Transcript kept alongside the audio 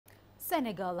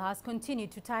Senegal has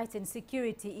continued to tighten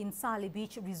security in Saly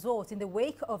Beach Resort in the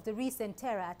wake of the recent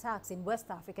terror attacks in West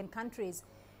African countries.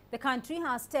 The country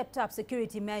has stepped up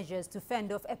security measures to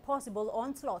fend off a possible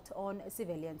onslaught on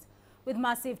civilians. With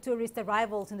massive tourist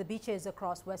arrivals in the beaches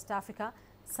across West Africa,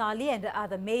 Saly and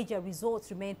other major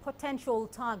resorts remain potential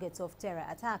targets of terror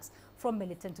attacks from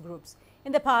militant groups.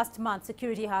 In the past month,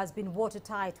 security has been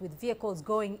watertight, with vehicles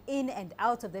going in and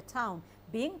out of the town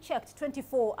being checked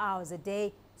 24 hours a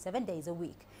day, 7 days a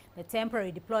week. The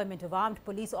temporary deployment of armed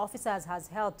police officers has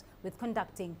helped with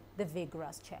conducting the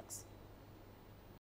vigorous checks.